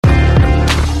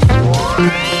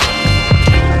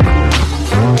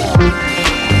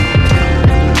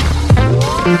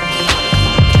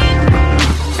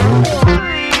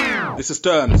just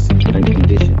terms.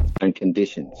 And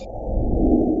conditions.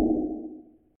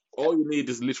 All you need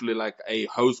is literally like a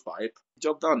hose pipe.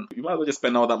 Job done. You might as well just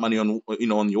spend all that money on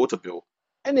on the water bill.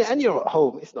 And you're at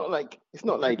home. It's not like It's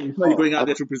not you're going out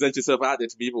there to present yourself out there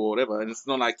to people or whatever, and it's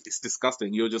not like it's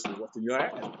disgusting. You're just washing your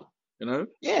hands.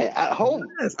 Yeah, at home.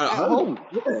 Yes, at home.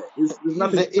 Yeah, there's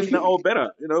nothing cleaner or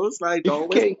better. It's like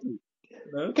always.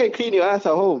 You can't clean your ass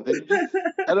at home. Then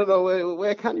I don't know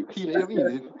where can you clean it. I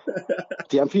mean,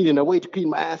 see, I'm feeling a way to clean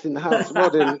my ass in the house more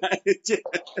than. Can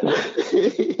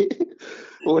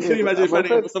you imagine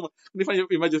finding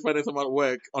someone at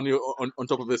work on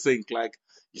top of the sink, like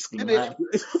just clean my ass?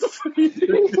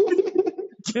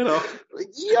 Get off.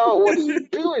 Yo, what are you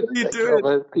doing? What are you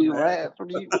doing? Clean my ass. What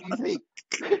do you think?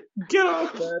 Get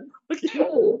off, man.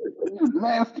 You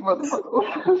nasty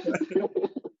motherfucker.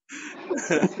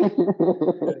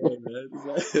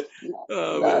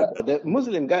 The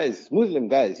Muslim guys,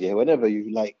 yeah. Whenever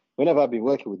I've been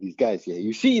working with these guys, yeah,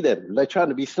 you see them like trying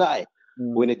to be sly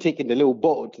when they're taking the little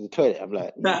bottle to the toilet. I'm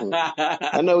like,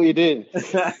 I know what you're doing.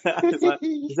 Is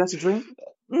that your drink?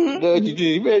 No, you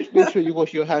do. Make sure you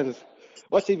wash your hands.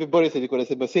 What's even Boris said? He's gonna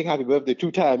say, but sing happy birthday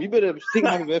 2 times. You better sing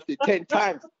happy birthday 10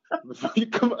 times before you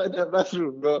come out of that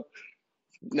bathroom, bro.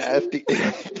 Nasty.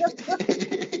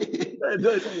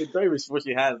 Don't even wash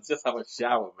your hands. Just have a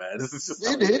shower, man. This is just.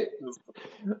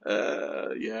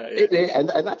 Yeah.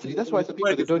 And actually, that's why some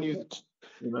people they don't use.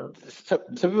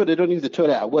 Some people they don't use the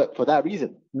toilet at work for that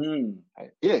reason.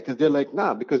 Yeah, because they're like,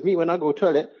 nah. Because me, when I go to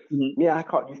toilet, I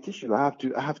can't use tissue. I have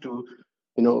to.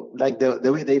 Like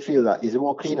the way they feel that is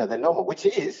more cleaner than normal, which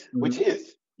is.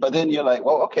 But then you're like,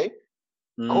 well, okay,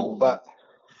 cool, but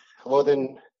well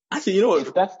then. Actually, you know what?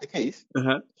 If that's the case,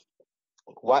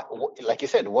 what, like you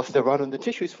said, what's the run on the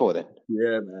tissues for then?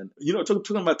 Yeah, man.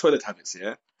 Talking about toilet habits,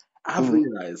 yeah, I've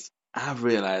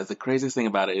realized the craziest thing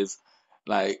about it is,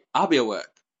 like, I'll be at work,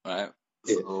 right?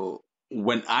 Yeah. So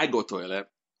when I go to the toilet,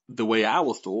 the way I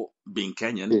was taught, being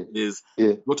Kenyan, is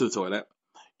go to the toilet,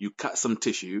 you cut some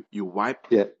tissue, you wipe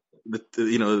the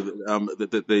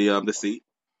seat,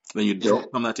 then you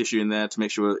drop some of that tissue in there to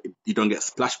make sure you don't get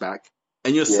splashback,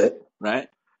 and you're set, right?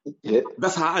 Yeah.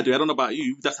 That's how I do it. I don't know about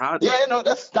you. That's how I do it. Yeah, no,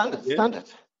 that's standard.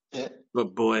 Yeah.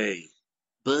 But boy,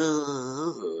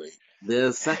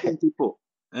 there's certain people.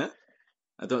 I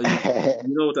don't.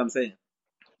 You know what I'm saying?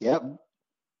 Yep.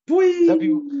 Boy.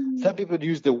 Some people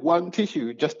use the one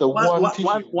tissue, just the one tissue,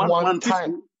 one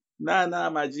time. Tissue.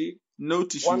 Nah, my G. No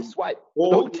tissue. One swipe.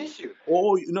 No tissue.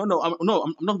 Oh, no. I'm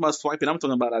not about swiping. I'm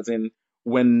talking about as in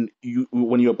when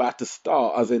you're about to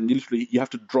start, as in literally you have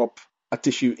to drop a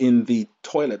tissue in the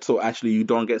toilet, so actually you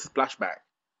don't get splashback.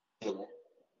 There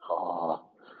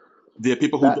are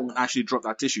people who don't actually drop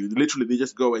that tissue. Literally, they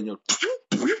just go and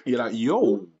you're like,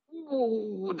 yo.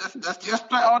 Ooh, that's just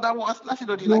like all that water splashing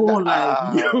on you like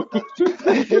that.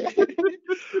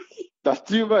 That's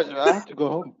too much, man. I have to go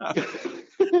home.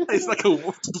 It's like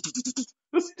no,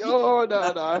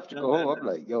 I have to go home. I'm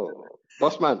like, yo,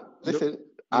 boss man, listen.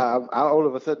 All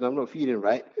of a sudden, I'm not feeling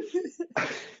right.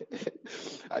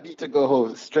 I need to go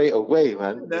home straight away,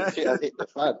 man. Shit, I hit the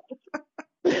fan.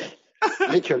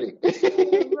 Literally.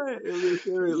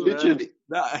 Literally.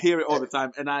 I hear it all the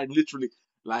time, and I literally,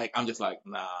 I'm just like,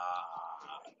 nah,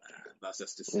 that's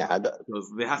just this. Nah, because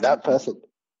they have that person.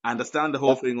 I understand the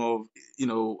whole thing of,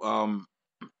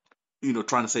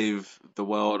 trying to save the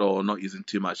world or not using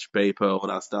too much paper, all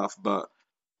that stuff, but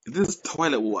this is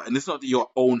toilet water, and it's not your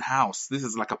own house. This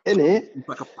is like it's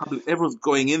like a public. Everyone's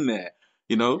going in there,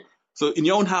 So in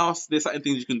your own house, there's certain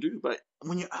things you can do, but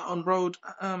when you're out on the road,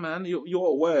 man,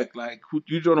 you're at work. Like,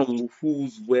 you don't know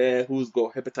who's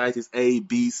got hepatitis A,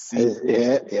 B, C.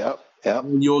 Yeah.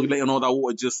 And you're letting all that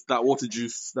water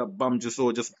juice, that bum juice,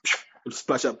 or just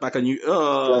splash up back on you.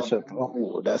 Splash up.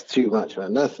 Oh, that's too much,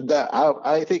 man.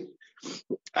 I think.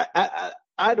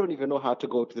 I don't even know how to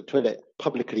go to the toilet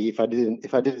publicly if I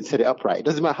didn't set it up right. It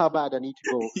doesn't matter how bad I need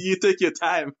to go. You take your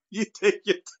time.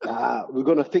 We're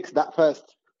gonna fix that first.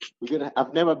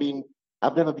 I've never been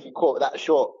caught that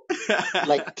short.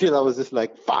 Till I was just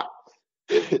like, fuck.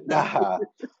 Nah.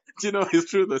 Do you know it's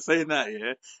true they're saying that,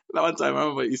 yeah? That one time I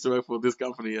remember I used to work for this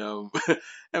company, and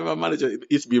my manager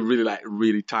used to be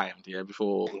really timed, yeah,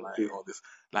 before all this.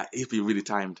 It used to be really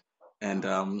timed. And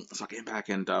so I came back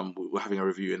and we were having a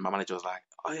review, and my manager was like,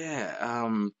 "Oh yeah,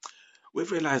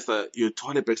 we've realized that your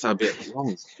toilet breaks are a bit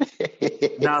long."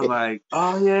 And I was like,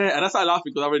 "Oh yeah," and I started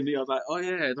laughing because I already knew. I was like, "Oh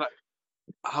yeah," it's like,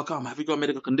 "How come? Have you got a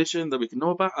medical condition that we can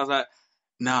know about?" I was like,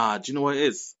 "Nah, do you know what it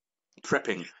is?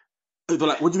 Prepping." They're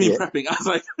like, "What do you mean prepping?" I was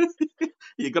like,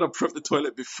 "You gotta prep the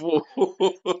toilet before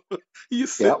you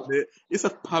sit there. It's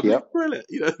a public toilet."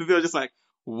 They were just like,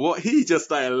 What he just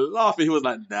started laughing. He was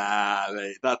like, "Nah,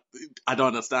 mate, that I don't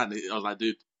understand it." I was like,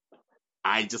 "Dude,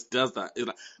 I just does that." It's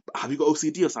like, "Have you got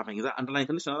OCD or something? Is that underlying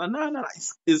condition?" I'm like, "No,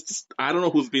 it's just I don't know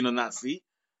who's been on that seat,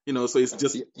 So it's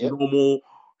just Yep. normal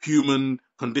human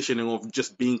conditioning of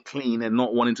just being clean and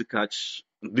not wanting to catch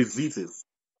diseases."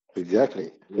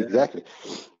 Exactly. Yeah. Exactly.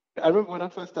 I remember when I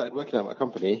first started working at my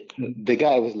company, the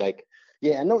guy was like,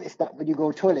 "Yeah, I noticed that when you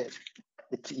go to the toilet,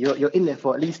 you're in there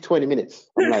for at least 20 minutes."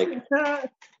 I'm like,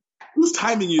 Who's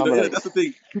timing you? I'm like, That's the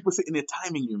thing. People sitting there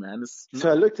timing you, man. so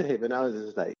I looked at him and I was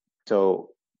just like, so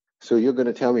you're going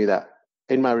to tell me that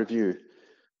in my review,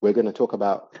 we're going to talk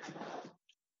about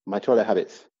my toilet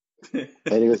habits?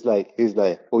 And he was like,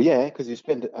 "Oh yeah, because you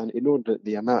spend an inordinate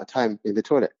amount of time in the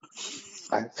toilet."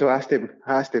 So I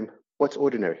asked him, "What's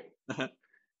ordinary?"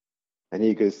 And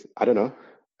he goes, "I don't know."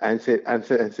 And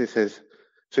he says,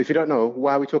 "So if you don't know,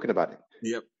 why are we talking about it?"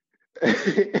 Yep.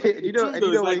 you know, and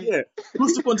you know,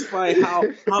 who's to quantify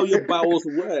how your bowels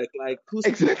work? Like,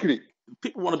 exactly.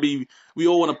 People want to be. We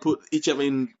all want to put each other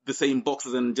in the same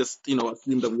boxes and just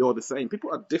assume that we're all the same. People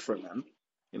are different, man.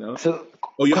 So,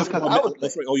 or you have to or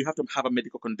you have to have a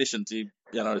medical condition to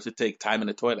to take time in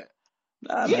the toilet.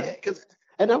 Nah, yeah, man.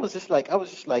 And I was just like, how?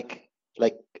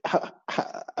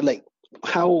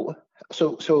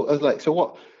 So I was like, so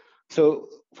what? So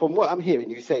from what I'm hearing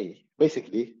you say,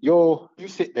 basically, you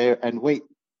sit there and wait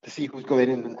to see who's going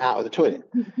in and out of the toilet.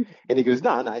 And he goes,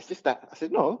 "No, it's just that." I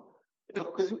said, "No,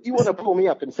 because you want to pull me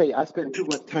up and say I spend too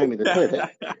much time in the toilet."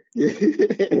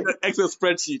 Excel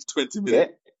spreadsheet, 20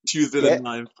 minutes, Tuesday the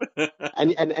 9th.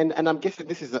 and I'm guessing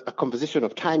this is a composition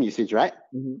of time usage, right?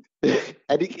 Mm-hmm.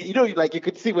 And you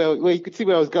could see where you could see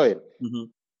where I was going,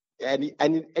 and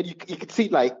you could see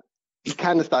like he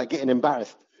kind of started getting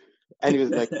embarrassed, and he was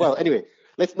like, "Well, anyway,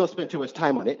 let's not spend too much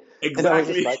time on it." Exactly. And I was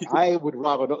just like, "I would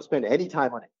rather not spend any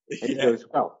time on it." And he goes,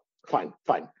 "Well, fine.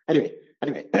 Anyway,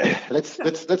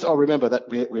 let's all remember that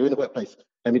we're in the workplace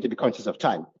and we need to be conscious of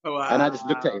time." Wow. And I just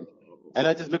looked at him, and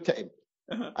I just looked at him,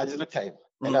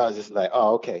 and I was just like,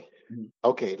 "Oh, okay."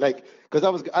 Okay, like,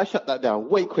 because I shut that down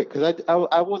way quick because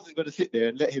I wasn't going to sit there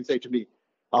and let him say to me,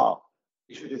 "Oh,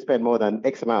 you shouldn't spend more than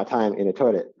X amount of time in a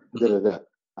toilet."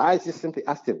 I just simply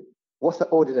asked him, "What's the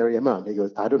ordinary amount?" He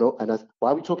goes, "I don't know." And I said,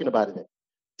 "Why are we talking about it then?"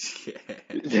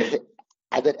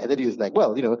 And then he was like,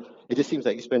 "Well, it just seems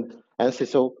like you spend." And I said,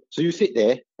 "So you sit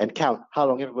there and count how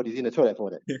long everybody's in the toilet for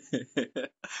then?"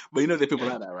 But there are people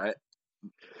like that, right?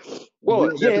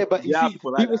 Well, yeah, but you see,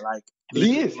 people like that, like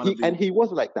he is, and he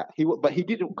was like that. But he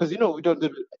didn't, because we don't do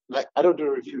I don't do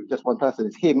a review just one person.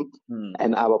 It's him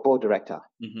and our board director.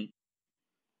 Mm-hmm.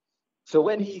 So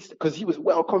when because he was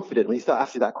well confident when he started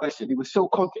asking that question, he was so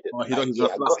confident. Oh, he like, yeah,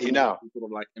 I got you now. Sort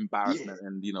of like embarrassment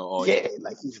and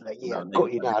like he's like, "Yeah, I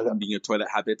got you now." Being your toilet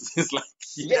habits, it's like,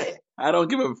 I don't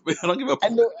give a.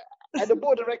 And the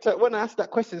board director, when I asked that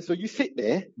question, so you sit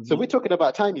there. Mm-hmm. So we're talking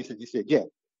about time. You said, yeah.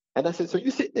 And I said, so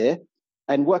you sit there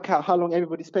and work out how long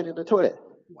everybody's spent in the toilet.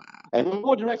 Wow. And the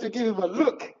board director gave him a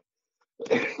look.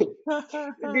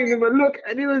 Gave him a look,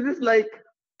 and he was just like,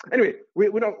 anyway,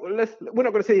 we're not going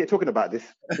to say you're talking about this.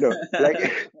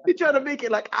 Like you're trying to make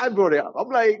it like I brought it up. I'm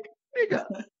like,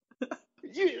 nigga,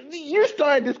 you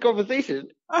started this conversation,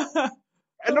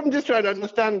 and I'm just trying to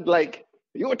understand. Like,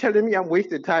 you're telling me I'm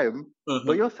wasting time,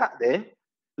 but you're sat there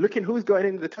looking who's going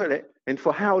into the toilet and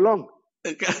for how long.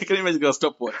 Can you imagine going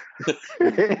stop what?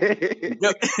 Like,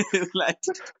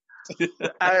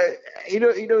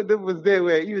 there was there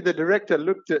where even the director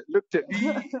looked at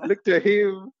me, looked at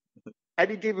him,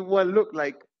 and he gave him one look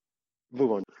like,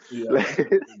 move on. Yeah.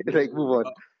 like move on.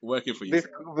 Working for you. This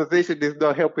conversation is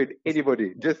not helping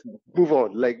anybody. Just move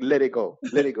on. Like, let it go.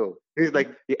 Let it go. He's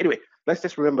like, yeah, anyway, let's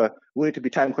just remember we need to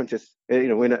be time conscious.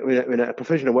 We're in a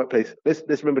professional workplace.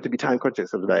 Let's remember to be time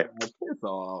conscious. I'm like, piss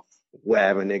off.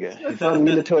 Whatever, nigga. If I'm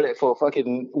in the toilet for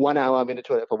fucking 1 hour, I'm in the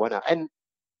toilet for 1 hour. And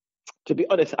to be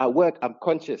honest, at work, I'm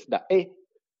conscious that, I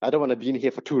don't want to be in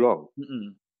here for too long.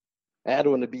 Mm-mm. I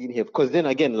don't want to be in here because then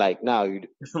again, like now,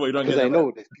 because I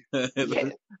know this.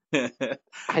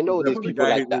 I know there's people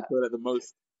like that. The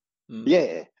most. Mm.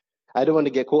 Yeah, I don't want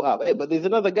to get caught up. But there's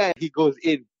another guy. He goes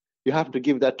in. You have to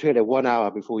give that toilet 1 hour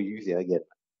before you use it again.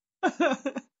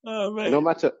 Oh man! No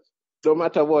matter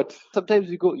what. Sometimes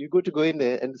you go to go in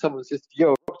there and someone says,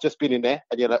 "Yo, I've just been in there,"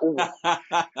 and you're like, "Oh."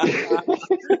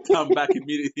 Come back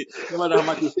immediately. No matter how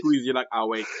much you squeeze, you're like, "I'll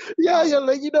wait." Yeah, you're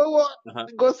like, you know what?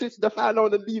 Go switch the fan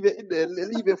on and leave it in there.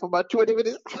 Leave it for about 20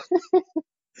 minutes.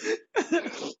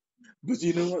 But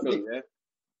you know what, though,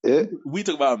 yeah? We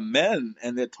talk about men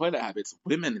and their toilet habits.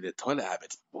 Women and their toilet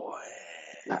habits, boy.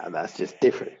 Nah, that's just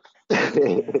different.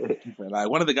 Like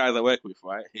one of the guys I work with,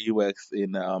 right? He works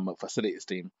in a facilities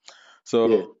team.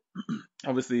 So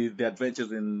obviously the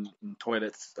adventures in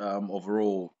toilets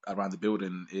overall around the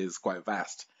building is quite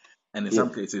vast. And in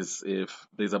some cases, if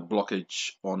there's a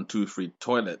blockage on 2-3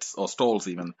 toilets or stalls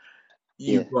even,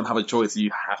 you don't have a choice.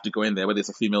 You have to go in there, whether it's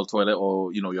a female toilet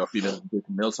or, you're a female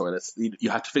male toilets. You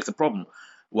have to fix the problem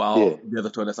while the other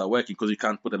toilets are working, because you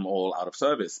can't put them all out of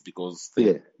service because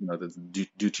there's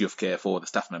duty of care for the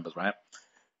staff members, right?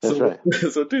 That's right.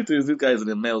 So Tutu, this guy's in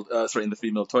the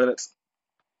female toilets.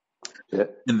 Yeah.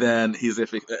 And then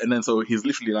so he's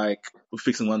literally like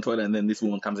fixing one toilet, and then this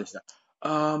woman comes in. She's like,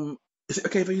 is it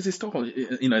okay if I use this stall?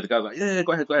 The guy's like, yeah,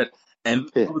 go ahead.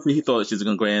 And obviously he thought she's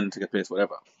gonna go in, take a piss,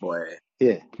 whatever. Boy,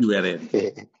 he went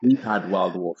in. He had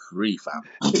World War III, fam.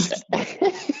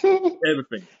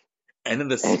 Everything. And then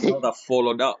the smell that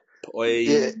followed up, boy,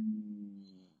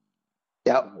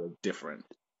 different.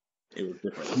 It was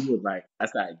different. He was like, I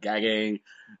started gagging,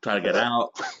 trying to get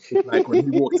out. Like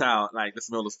when he walked out, like the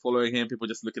smell was following him. People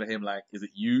just looking at him like, "Is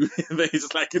it you?" And then he's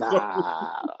just like,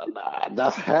 nah,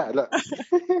 that's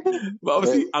But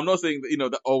obviously, I'm not saying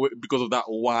that that because of that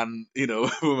one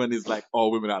woman is like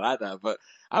all women are like that. But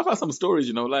I've had some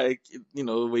stories, where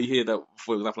you hear that,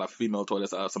 for example, like female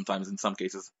toilets are sometimes in some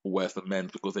cases worse than men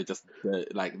because they're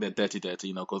dirty,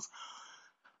 because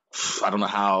I don't know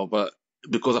how, but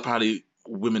because apparently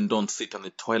women don't sit on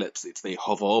the toilet seats, they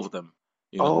hover over them.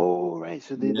 Oh, right.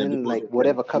 So then like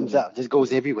whatever comes out just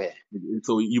goes everywhere.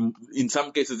 So in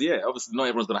some cases, obviously not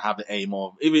everyone's gonna have the aim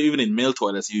of, even in male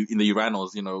toilets, in the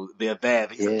urinals, they're there.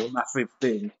 It's a massive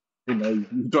thing. You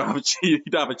don't have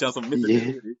a chance of missing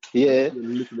it. Really. Yeah.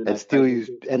 And still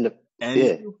you end up. And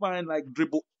you still find like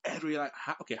dribble every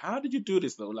how did you do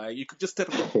this though? Like you could just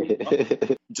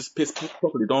just piss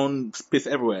properly, don't piss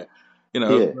everywhere. We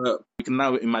can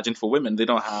now imagine for women, they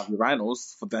don't have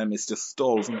urinals. For them, it's just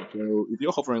stalls. So if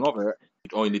you're hovering over it,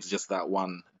 all you need is just that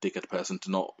one dickhead person to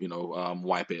not,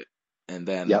 wipe it. And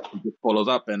then it just follows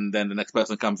up. And then the next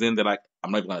person comes in, they're like,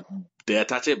 I'm not even going to dare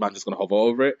touch it, but I'm just going to hover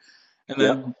over it. And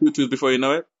then 2 twos before you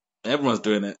know it, everyone's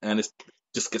doing it. And it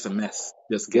just gets a mess.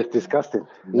 Just gets disgusting.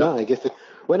 Yep. No, I guess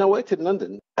when I worked in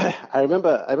London, I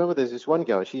remember there's this one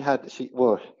girl, she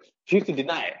used to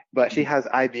deny it, but she has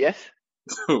IBS.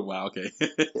 Oh, wow, okay.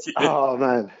 Oh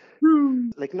man,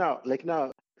 like now,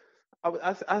 I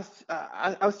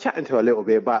was chatting to her a little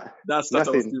bit, but that's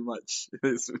nothing too much.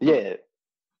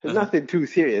 Nothing too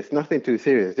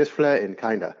serious, just flirting,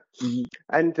 kinda.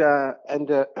 And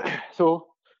so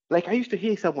like I used to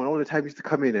hear someone all the time used to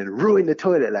come in and ruin the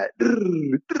toilet, like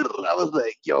I was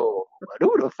like, yo,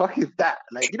 who the fuck is that?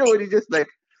 Like, when you just like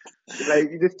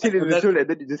you just chill in the toilet,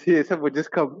 then you just hear someone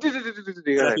just come.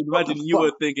 Like, imagine you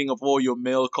were thinking of all your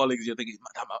male colleagues. You're thinking,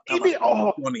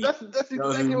 that's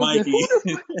exactly what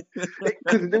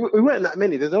because we weren't that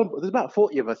many. There's about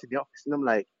 40 of us in the office, and I'm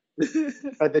like,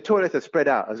 the toilets are spread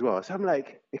out as well. So I'm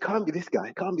like, it can't be this guy.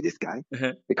 It can't be this guy.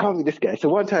 It can't be this guy. So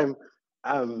one time,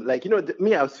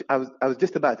 me, I was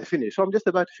just about to finish. So I'm just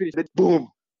about to finish. Then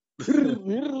boom. I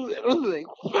was like,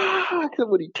 fuck,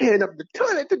 somebody tearing up the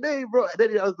toilet today, bro. And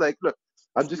then I was like, look,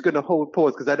 I'm just going to hold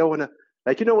pause because I don't want to,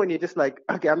 when you're just like,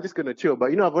 okay, I'm just going to chill.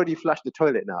 But I've already flushed the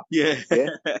toilet now. Yeah.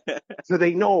 So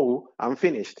they know I'm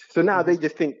finished. So now they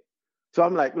just think, so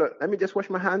I'm like, look, let me just wash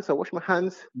my hands. So I washed my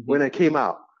hands when I came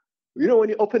out. When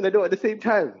you open the door at the same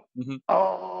time.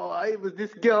 Oh, I was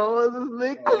this girl. I was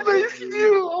like,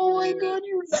 you. Oh my God,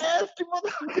 you nasty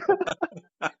motherfucker.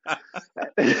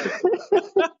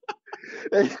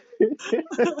 And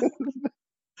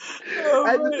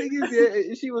the thing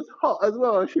is, she was hot as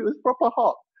well. She was proper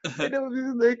hot. And it was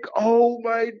just like, oh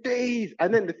my days.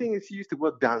 And then the thing is, she used to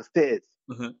work downstairs.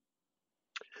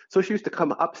 So she used to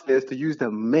come upstairs to use the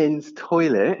men's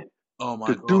toilet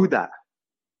to do that.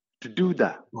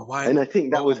 Well, why? And I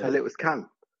think that was her little scam.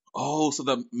 Oh, so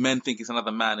the men think it's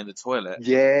another man in the toilet.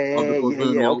 Yeah,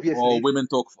 obviously. Or women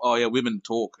talk. Oh, yeah, women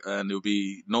talk, and it'll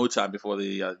be no time before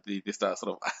they start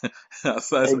sort of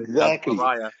exactly.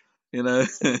 Damn.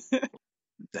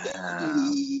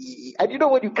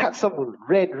 And when you catch someone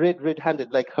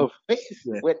red-handed, like her face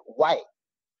went white.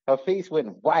 Her face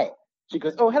went white. She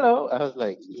goes, "Oh, hello." I was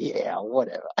like, "Yeah,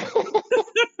 whatever."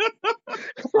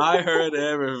 I heard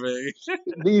everything.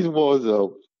 These walls are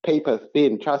paper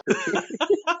thin, trust me.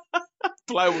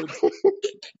 Plywood.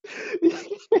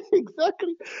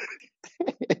 Exactly.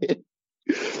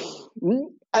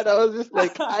 And I was just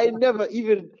like, I never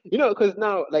even, because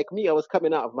now, like me, I was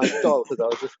coming out of my stall because I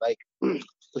was just like,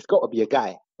 it's got to be a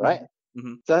guy, right?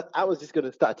 So I was just going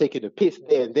to start taking a piss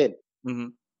there and then.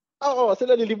 Oh, so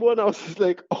then Limona, I was just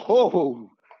like,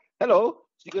 oh, hello.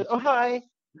 She goes, oh, hi.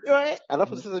 You all right? And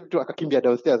after to Akimbia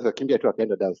downstairs, Akimbia to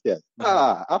Akenda downstairs.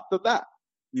 After that.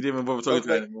 You didn't even bother talking to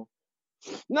her anymore.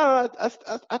 No,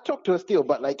 I talk to her still,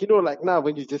 but like, you know, like now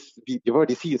when you've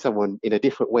already seen someone in a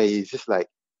different way, it's just like,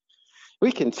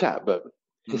 we can chat, but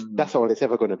that's all it's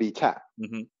ever going to be, chat.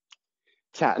 Mm-hmm.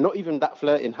 Chat, not even that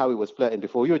flirting how he was flirting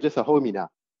before. You're just a homie now.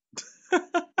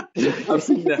 I've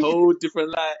seen the whole different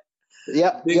light.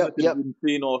 Yep. Been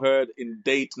seen or heard in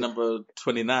date number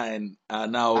 29.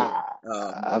 Now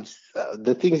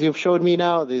the things you've showed me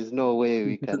now, there's no way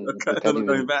we can.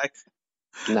 Going back.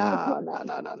 Nah.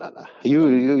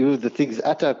 You the things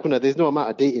Ata Kuna, there's no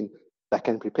amount of dating that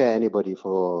can prepare anybody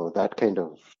for that kind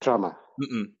of trauma.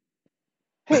 Mm-mm.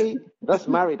 Hey, that's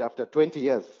married after 20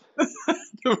 years.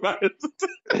 Right.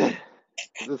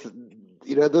 Those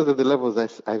are the levels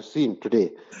I've seen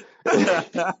today.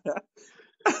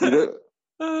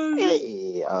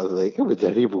 Hey, I was like,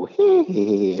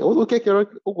 hey,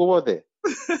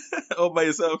 all by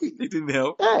yourself, you didn't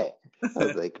help. Hey, I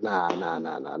was like,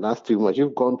 nah, that's too much.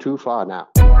 You've gone too far now.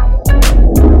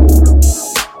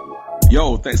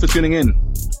 Yo, thanks for tuning in.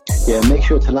 Yeah, make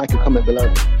sure to like and comment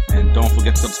below. And don't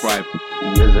forget to subscribe.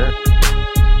 Yes, sir.